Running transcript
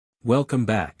Welcome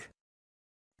back.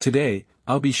 Today,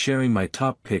 I'll be sharing my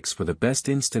top picks for the best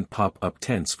instant pop-up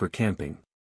tents for camping.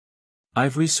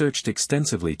 I've researched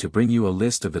extensively to bring you a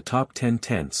list of the top 10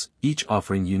 tents, each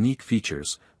offering unique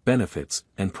features, benefits,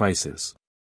 and prices.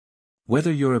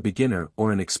 Whether you're a beginner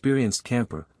or an experienced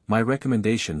camper, my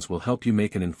recommendations will help you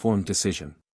make an informed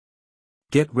decision.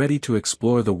 Get ready to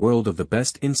explore the world of the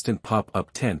best instant pop-up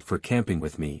tent for camping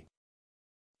with me.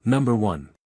 Number 1.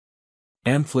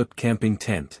 Amflip Camping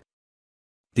Tent.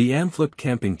 The Amflip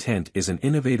Camping Tent is an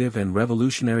innovative and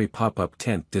revolutionary pop-up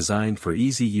tent designed for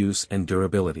easy use and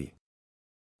durability.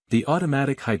 The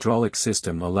automatic hydraulic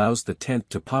system allows the tent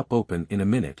to pop open in a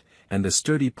minute, and the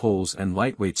sturdy poles and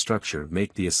lightweight structure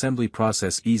make the assembly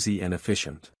process easy and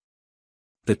efficient.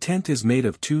 The tent is made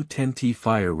of 210T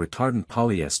fire-retardant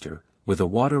polyester, with a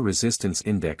water resistance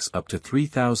index up to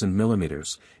 3,000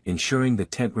 mm, ensuring the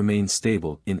tent remains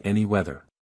stable in any weather.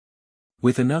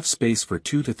 With enough space for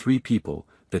 2 to 3 people,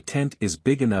 the tent is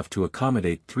big enough to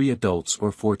accommodate 3 adults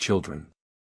or 4 children.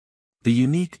 The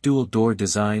unique dual-door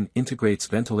design integrates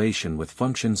ventilation with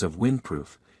functions of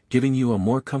windproof, giving you a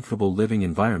more comfortable living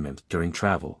environment during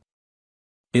travel.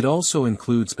 It also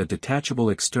includes a detachable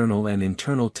external and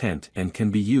internal tent and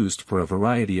can be used for a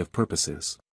variety of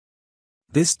purposes.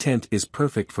 This tent is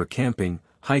perfect for camping,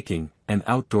 hiking, and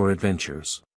outdoor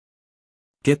adventures.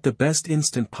 Get the best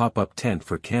instant pop-up tent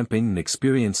for camping and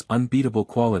experience unbeatable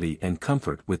quality and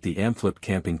comfort with the Amflip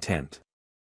Camping Tent.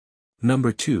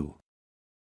 Number 2.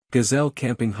 Gazelle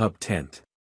Camping Hub Tent.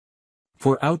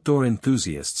 For outdoor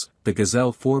enthusiasts, the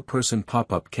Gazelle 4-person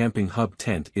pop-up camping hub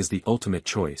tent is the ultimate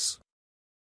choice.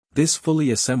 This fully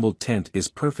assembled tent is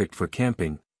perfect for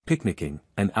camping, picnicking,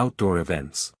 and outdoor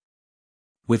events.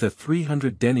 With a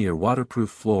 300 denier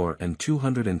waterproof floor and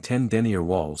 210 denier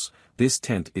walls, this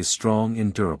tent is strong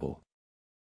and durable.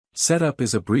 Setup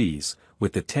is a breeze,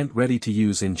 with the tent ready to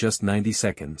use in just 90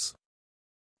 seconds.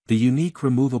 The unique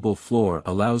removable floor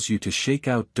allows you to shake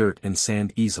out dirt and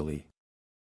sand easily.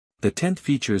 The tent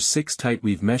features 6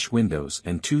 tightweave mesh windows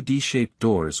and 2 D-shaped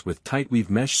doors with tightweave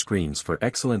mesh screens for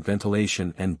excellent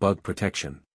ventilation and bug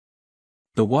protection.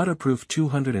 The waterproof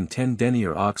 210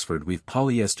 denier Oxford weave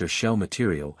polyester shell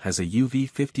material has a UV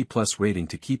 50+ rating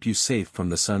to keep you safe from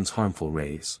the sun's harmful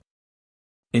rays.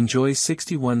 Enjoy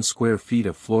 61 square feet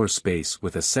of floor space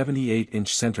with a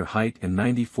 78-inch center height and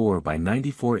 94 by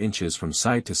 94 inches from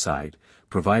side to side,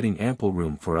 providing ample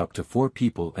room for up to 4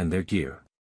 people and their gear.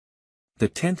 The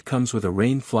tent comes with a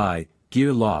rain fly,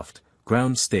 gear loft,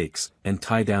 ground stakes, and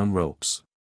tie-down ropes.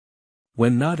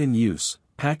 When not in use,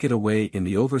 pack it away in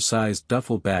the oversized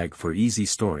duffel bag for easy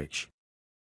storage.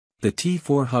 The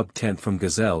T4 Hub tent from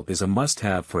Gazelle is a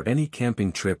must-have for any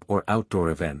camping trip or outdoor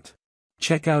event.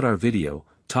 Check out our video,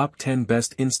 Top 10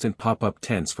 Best Instant Pop-Up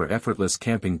Tents for Effortless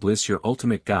Camping Bliss, your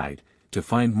ultimate guide, to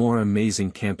find more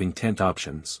amazing camping tent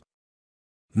options.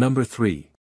 Number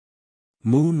 3.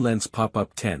 Moon Lens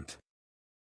Pop-Up Tent.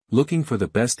 Looking for the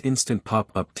best instant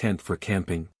pop-up tent for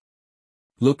camping?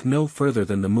 Look no further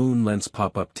than the Moon Lens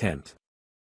Pop-Up Tent.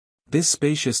 This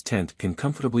spacious tent can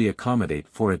comfortably accommodate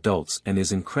 4 adults and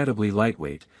is incredibly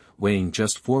lightweight, weighing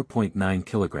just 4.9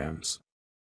 kilograms.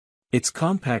 Its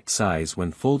compact size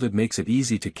when folded makes it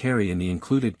easy to carry in the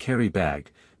included carry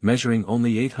bag, measuring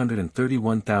only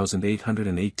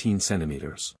 831,818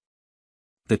 centimeters.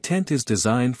 The tent is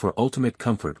designed for ultimate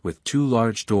comfort with 2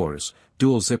 large doors,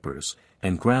 dual zippers,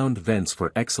 and ground vents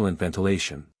for excellent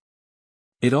ventilation.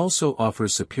 It also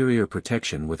offers superior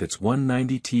protection with its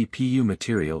 190T PU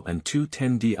material and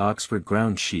 210D Oxford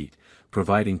ground sheet,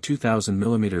 providing 2,000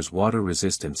 mm water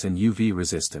resistance and UV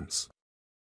resistance.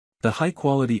 The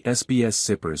high-quality SBS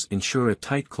zippers ensure a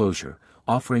tight closure,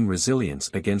 offering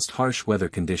resilience against harsh weather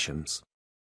conditions.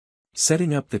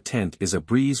 Setting up the tent is a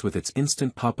breeze with its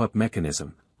instant pop-up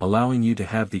mechanism, allowing you to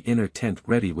have the inner tent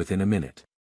ready within a minute.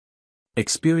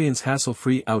 Experience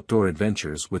hassle-free outdoor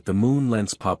adventures with the Moon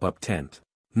Lens Pop-Up Tent.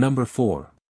 Number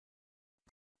 4.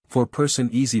 4-Person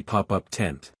Easy Pop-Up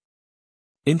Tent.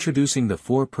 Introducing the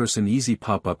 4-Person Easy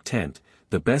Pop-Up Tent,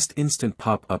 the best instant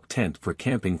pop-up tent for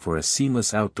camping for a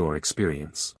seamless outdoor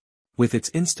experience. With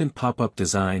its instant pop-up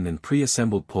design and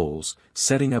pre-assembled poles,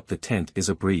 setting up the tent is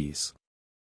a breeze.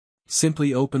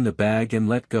 Simply open the bag and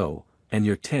let go, and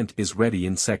your tent is ready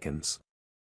in seconds.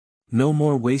 No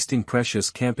more wasting precious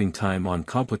camping time on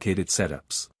complicated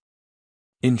setups.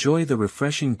 Enjoy the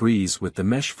refreshing breeze with the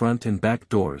mesh front and back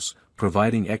doors,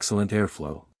 providing excellent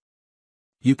airflow.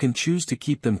 You can choose to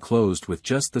keep them closed with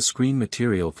just the screen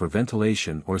material for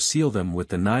ventilation or seal them with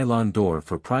the nylon door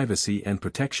for privacy and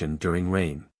protection during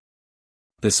rain.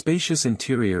 The spacious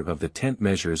interior of the tent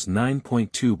measures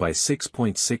 9.2 by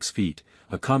 6.6 feet,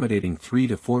 accommodating 3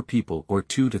 to 4 people or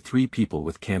 2 to 3 people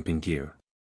with camping gear.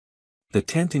 The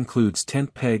tent includes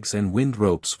tent pegs and wind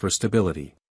ropes for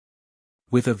stability.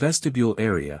 With a vestibule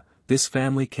area, this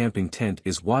family camping tent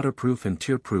is waterproof and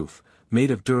tear-proof, made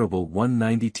of durable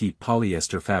 190T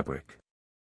polyester fabric.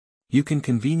 You can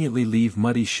conveniently leave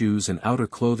muddy shoes and outer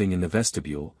clothing in the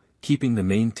vestibule, keeping the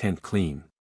main tent clean.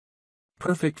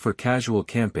 Perfect for casual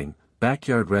camping,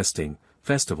 backyard resting,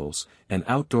 festivals, and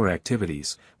outdoor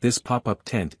activities, this pop-up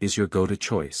tent is your go-to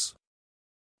choice.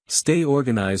 Stay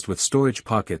organized with storage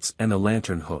pockets and a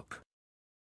lantern hook.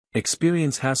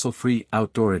 Experience hassle-free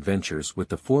outdoor adventures with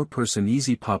the 4-person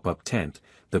easy pop-up tent,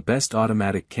 the best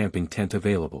automatic camping tent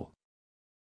available.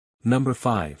 Number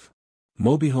 5.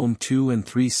 Mobihome 2 and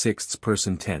 3/6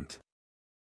 person tent.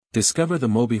 Discover the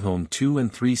Mobihome 2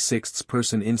 and 3/6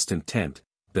 person instant tent,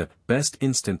 the best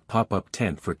instant pop-up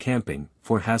tent for camping,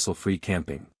 for hassle-free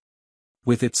camping.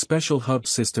 With its special hub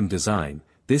system design,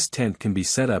 this tent can be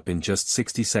set up in just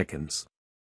 60 seconds.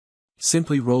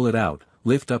 Simply roll it out,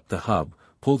 lift up the hub,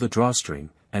 pull the drawstring,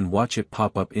 and watch it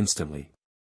pop up instantly.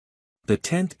 The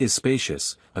tent is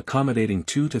spacious, accommodating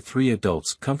 2 to 3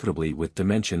 adults comfortably with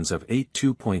dimensions of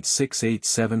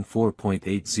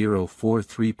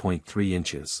 82.6874.8043.3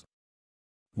 inches.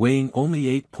 Weighing only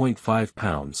 8.5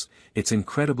 pounds, it's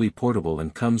incredibly portable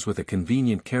and comes with a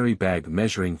convenient carry bag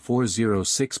measuring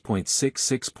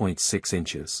 406.66.6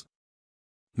 inches.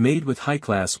 Made with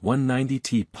high-class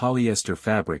 190T polyester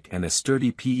fabric and a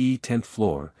sturdy PE tent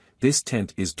floor, this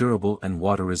tent is durable and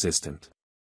water-resistant.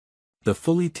 The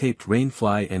fully taped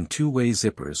rainfly and two-way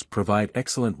zippers provide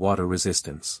excellent water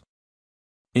resistance.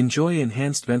 Enjoy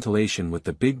enhanced ventilation with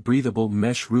the big breathable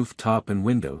mesh roof top and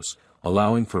windows,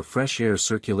 allowing for fresh air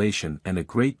circulation and a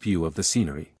great view of the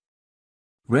scenery.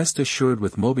 Rest assured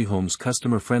with Mobihome's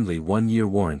customer-friendly 1-year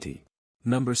warranty.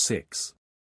 Number 6.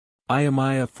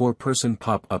 Ayamaya 4-person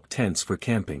pop-up tents for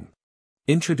camping.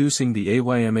 Introducing the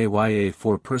Ayamaya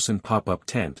 4-person pop-up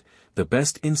tent, the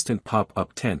best instant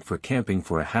pop-up tent for camping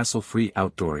for a hassle-free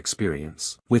outdoor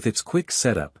experience. With its quick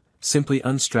setup, simply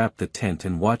unstrap the tent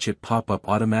and watch it pop up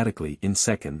automatically in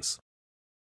seconds.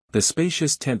 The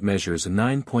spacious tent measures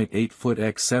 9.8 foot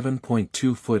x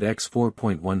 7.2 foot x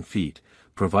 4.1 feet,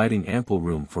 providing ample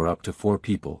room for up to 4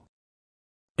 people.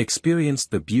 Experience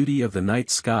the beauty of the night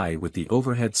sky with the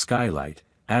overhead skylight,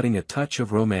 adding a touch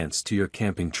of romance to your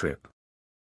camping trip.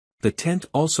 The tent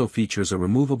also features a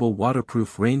removable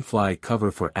waterproof rainfly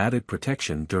cover for added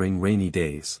protection during rainy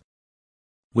days.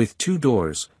 With 2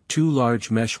 doors, 2 large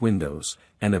mesh windows,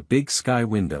 and a big sky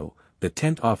window, the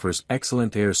tent offers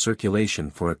excellent air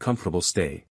circulation for a comfortable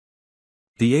stay.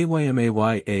 The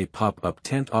Ayamaya pop-up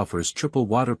tent offers triple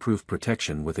waterproof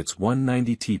protection with its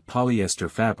 190T polyester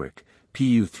fabric,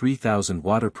 PU 3000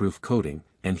 waterproof coating,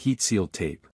 and heat-sealed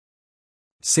tape.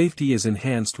 Safety is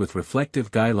enhanced with reflective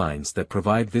guidelines that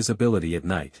provide visibility at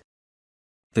night.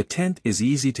 The tent is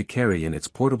easy to carry in its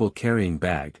portable carrying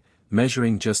bag,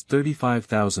 measuring just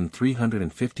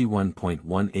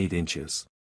 35,351.18 inches.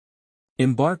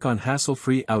 Embark on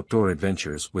hassle-free outdoor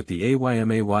adventures with the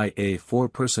Ayamaya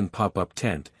 4-person pop-up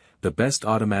tent, the best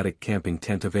automatic camping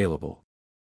tent available.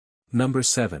 Number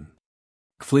 7.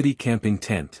 Kflity Camping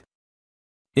Tent.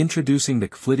 Introducing the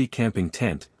Kflity Camping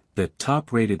Tent, the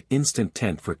top-rated instant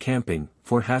tent for camping,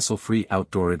 for hassle-free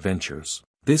outdoor adventures.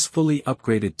 This fully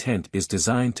upgraded tent is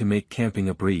designed to make camping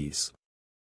a breeze.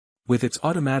 With its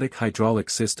automatic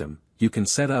hydraulic system, you can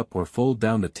set up or fold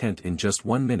down the tent in just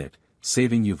 1 minute,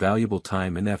 saving you valuable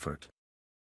time and effort.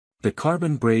 The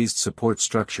carbon-brazed support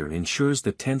structure ensures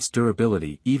the tent's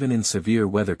durability even in severe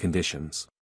weather conditions.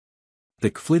 The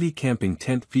Kflity Camping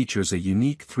Tent features a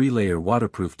unique 3-layer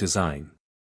waterproof design.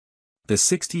 The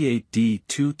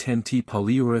 68D210T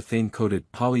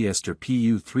polyurethane-coated polyester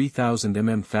PU 3000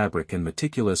 mm fabric and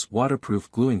meticulous waterproof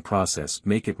gluing process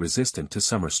make it resistant to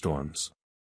summer storms.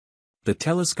 The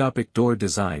telescopic door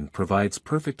design provides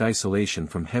perfect isolation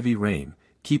from heavy rain,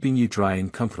 keeping you dry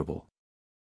and comfortable.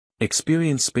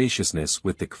 Experience spaciousness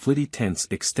with the Kflity tent's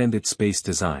extended space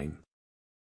design.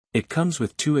 It comes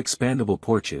with 2 expandable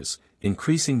porches,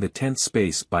 increasing the tent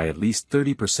space by at least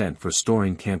 30% for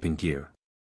storing camping gear.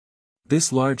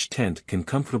 This large tent can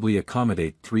comfortably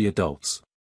accommodate 3 adults.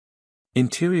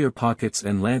 Interior pockets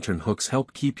and lantern hooks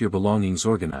help keep your belongings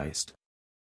organized.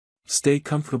 Stay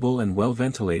comfortable and well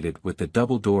ventilated with the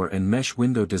double door and mesh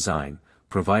window design,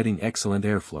 providing excellent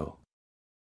airflow.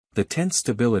 The tent's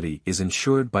stability is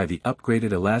ensured by the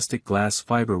upgraded elastic glass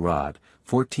fiber rod,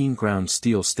 14 ground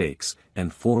steel stakes,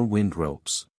 and 4 wind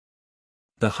ropes.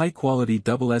 The high-quality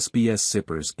double SBS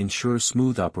zippers ensure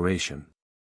smooth operation.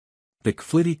 The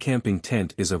Effortless camping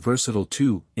tent is a versatile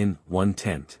 2-in-1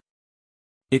 tent.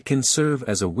 It can serve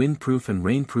as a windproof and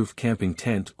rainproof camping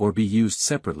tent or be used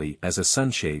separately as a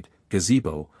sunshade,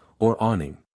 gazebo, or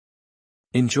awning.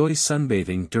 Enjoy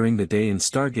sunbathing during the day and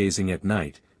stargazing at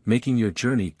night, making your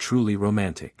journey truly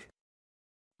romantic.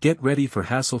 Get ready for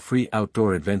hassle-free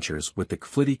outdoor adventures with the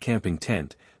Effortless camping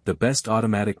tent, the best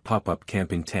automatic pop-up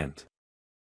camping tent.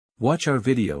 Watch our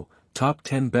video, Top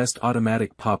 10 Best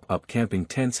Automatic Pop-Up Camping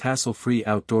Tents Hassle-Free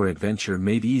Outdoor Adventure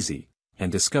Made Easy,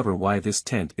 and discover why this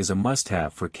tent is a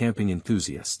must-have for camping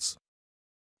enthusiasts.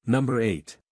 Number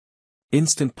 8.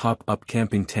 Instant Pop-Up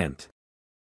Camping Tent.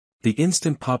 The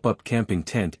Instant Pop-Up Camping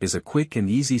Tent is a quick and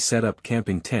easy setup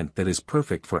camping tent that is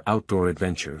perfect for outdoor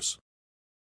adventures.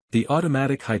 The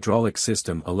automatic hydraulic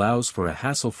system allows for a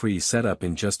hassle-free setup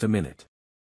in just a minute.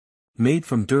 Made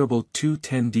from durable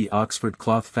 210D Oxford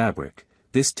cloth fabric,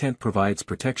 this tent provides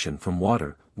protection from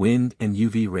water, wind and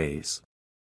UV rays.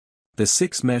 The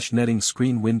 6 mesh netting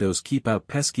screen windows keep out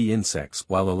pesky insects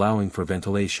while allowing for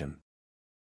ventilation.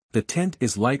 The tent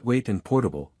is lightweight and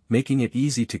portable, making it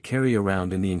easy to carry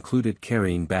around in the included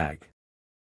carrying bag.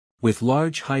 With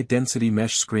large high-density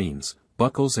mesh screens,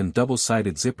 buckles and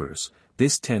double-sided zippers,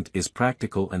 this tent is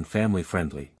practical and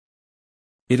family-friendly.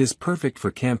 It is perfect for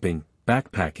camping,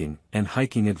 backpacking, and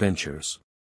hiking adventures.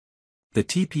 The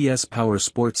TPS Power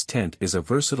Sports Tent is a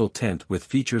versatile tent with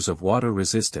features of water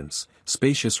resistance,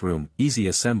 spacious room, easy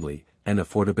assembly, and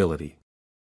affordability.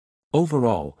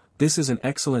 Overall, this is an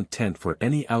excellent tent for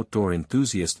any outdoor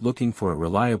enthusiast looking for a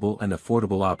reliable and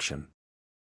affordable option.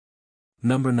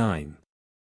 Number 9.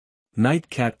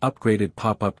 Nightcat Upgraded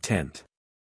Pop-Up Tent.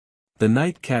 The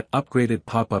Nightcat Upgraded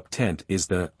Pop-Up Tent is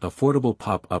the affordable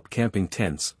pop-up camping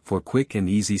tents for quick and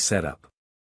easy setup.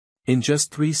 In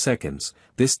just 3 seconds,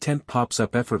 this tent pops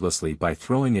up effortlessly by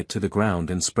throwing it to the ground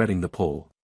and spreading the pole.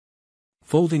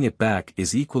 Folding it back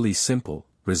is equally simple,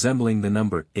 resembling the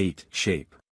number 8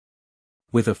 shape.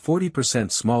 With a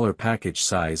 40% smaller package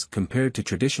size compared to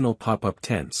traditional pop-up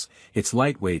tents, it's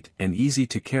lightweight and easy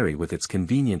to carry with its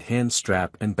convenient hand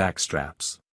strap and back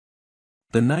straps.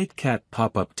 The Nightcat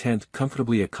pop-up tent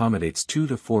comfortably accommodates 2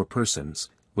 to 4 persons,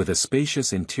 with a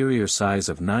spacious interior size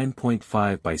of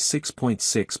 9.5 by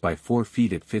 6.6 by 4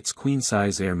 feet. It fits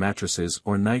queen-size air mattresses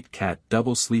or Nightcat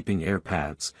double sleeping air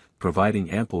pads, providing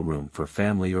ample room for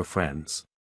family or friends.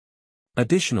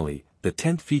 Additionally, the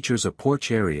tent features a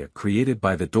porch area created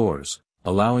by the doors,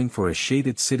 allowing for a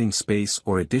shaded sitting space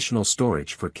or additional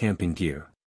storage for camping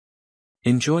gear.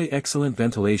 Enjoy excellent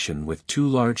ventilation with 2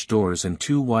 large doors and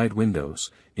 2 wide windows,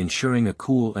 ensuring a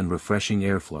cool and refreshing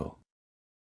airflow.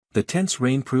 The tent's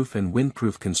rainproof and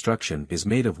windproof construction is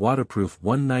made of waterproof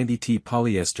 190T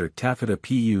polyester taffeta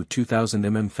PU 2000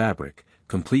 mm fabric,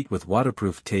 complete with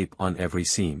waterproof tape on every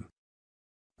seam.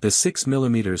 The 6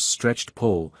 mm stretched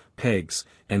pole, pegs,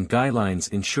 and guy lines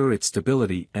ensure its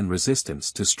stability and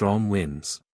resistance to strong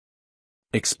winds.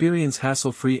 Experience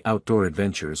hassle-free outdoor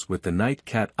adventures with the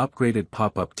Nightcat Upgraded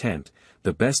Pop-Up Tent,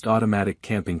 the best automatic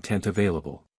camping tent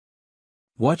available.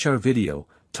 Watch our video,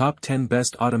 Top 10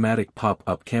 Best Automatic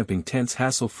Pop-Up Camping Tents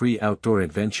Hassle-Free Outdoor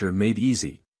Adventure Made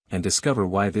Easy, and discover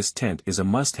why this tent is a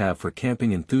must-have for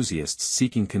camping enthusiasts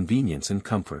seeking convenience and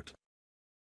comfort.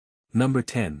 Number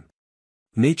 10.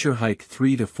 Nature Hike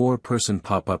 3 to 4 Person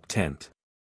Pop-Up Tent.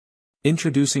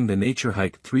 Introducing the Nature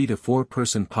Hike 3 to 4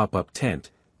 Person Pop-Up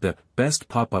Tent, the best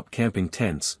pop-up camping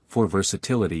tents for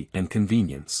versatility and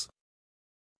convenience.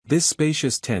 This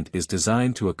spacious tent is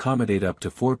designed to accommodate up to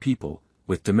 4 people,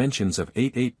 with dimensions of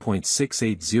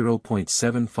 88.68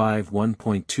 0.75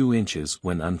 1.2 inches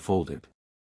when unfolded.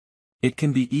 It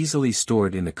can be easily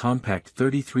stored in a compact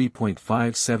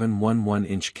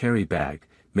 33.5711-inch carry bag,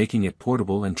 making it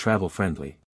portable and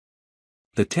travel-friendly.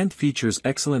 The tent features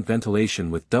excellent ventilation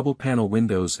with double-panel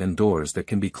windows and doors that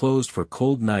can be closed for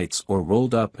cold nights or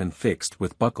rolled up and fixed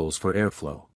with buckles for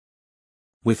airflow.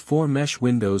 With 4 mesh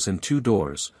windows and 2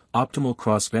 doors, optimal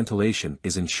cross-ventilation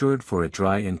is ensured for a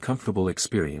dry and comfortable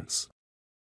experience.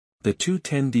 The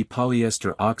 210D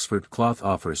polyester Oxford cloth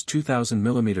offers 2000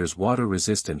 mm water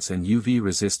resistance and UV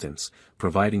resistance,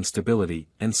 providing stability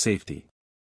and safety.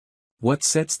 What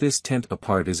sets this tent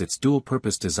apart is its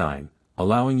dual-purpose design,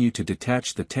 allowing you to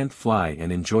detach the tent fly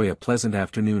and enjoy a pleasant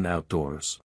afternoon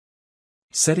outdoors.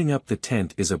 Setting up the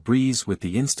tent is a breeze with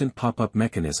the instant pop-up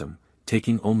mechanism,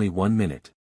 taking only 1 minute.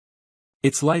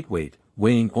 It's lightweight,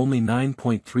 weighing only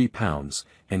 9.3 pounds,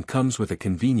 and comes with a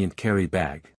convenient carry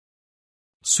bag.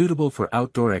 Suitable for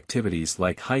outdoor activities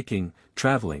like hiking,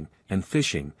 traveling, and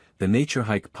fishing, the Nature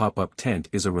Hike pop-up tent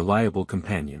is a reliable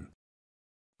companion.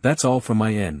 That's all from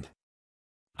my end.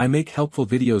 I make helpful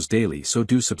videos daily, so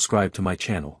do subscribe to my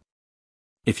channel.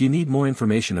 If you need more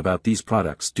information about these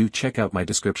products, do check out my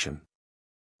description.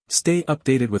 Stay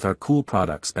updated with our cool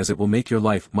products as it will make your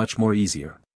life much more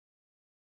easier.